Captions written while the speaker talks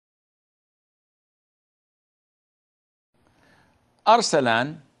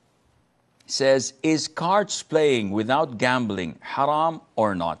Arsalan says, is cards playing without gambling haram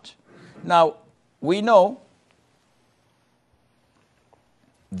or not? Now, we know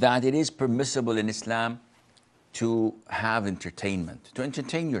that it is permissible in Islam to have entertainment, to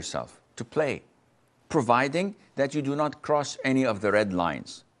entertain yourself, to play, providing that you do not cross any of the red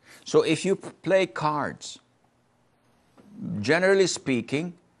lines. So if you play cards, generally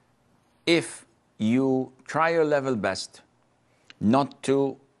speaking, if you try your level best not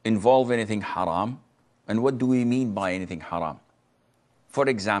to involve anything haram, and what do we mean by anything haram? For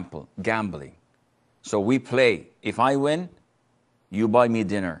example, gambling. So we play. If I win, you buy me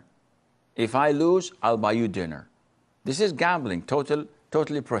dinner. If I lose, I'll buy you dinner. This is gambling,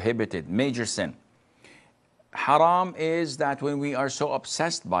 totally prohibited, major sin. Haram is that when we are so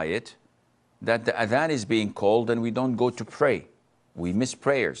obsessed by it, that the adhan is being called and we don't go to pray. We miss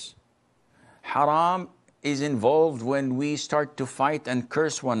prayers. Haram is involved when we start to fight and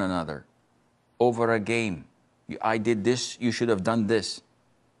curse one another over a game. I did this, you should have done this.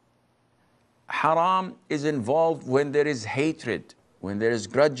 Haram is involved when there is hatred, when there is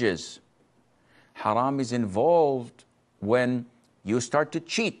grudges. Haram is involved when you start to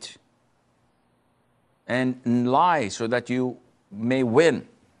cheat and lie so that you may win.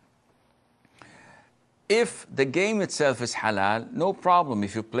 If the game itself is halal, no problem.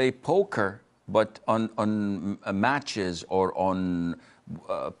 If you play poker, but on matches or on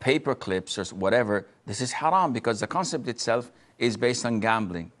paper clips or whatever, this is haram because the concept itself is based on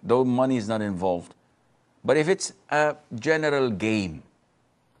gambling, though money is not involved. But if it's a general game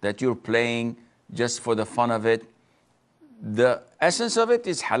that you're playing just for the fun of it, the essence of it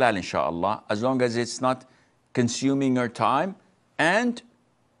is halal, inshallah, as long as it's not consuming your time, and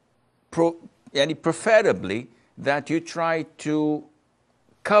preferably that you try to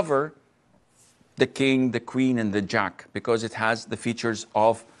cover the king, the queen, and the jack, because it has the features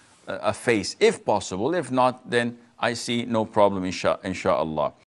of a face, if possible. If not, then I see no problem, inshallah.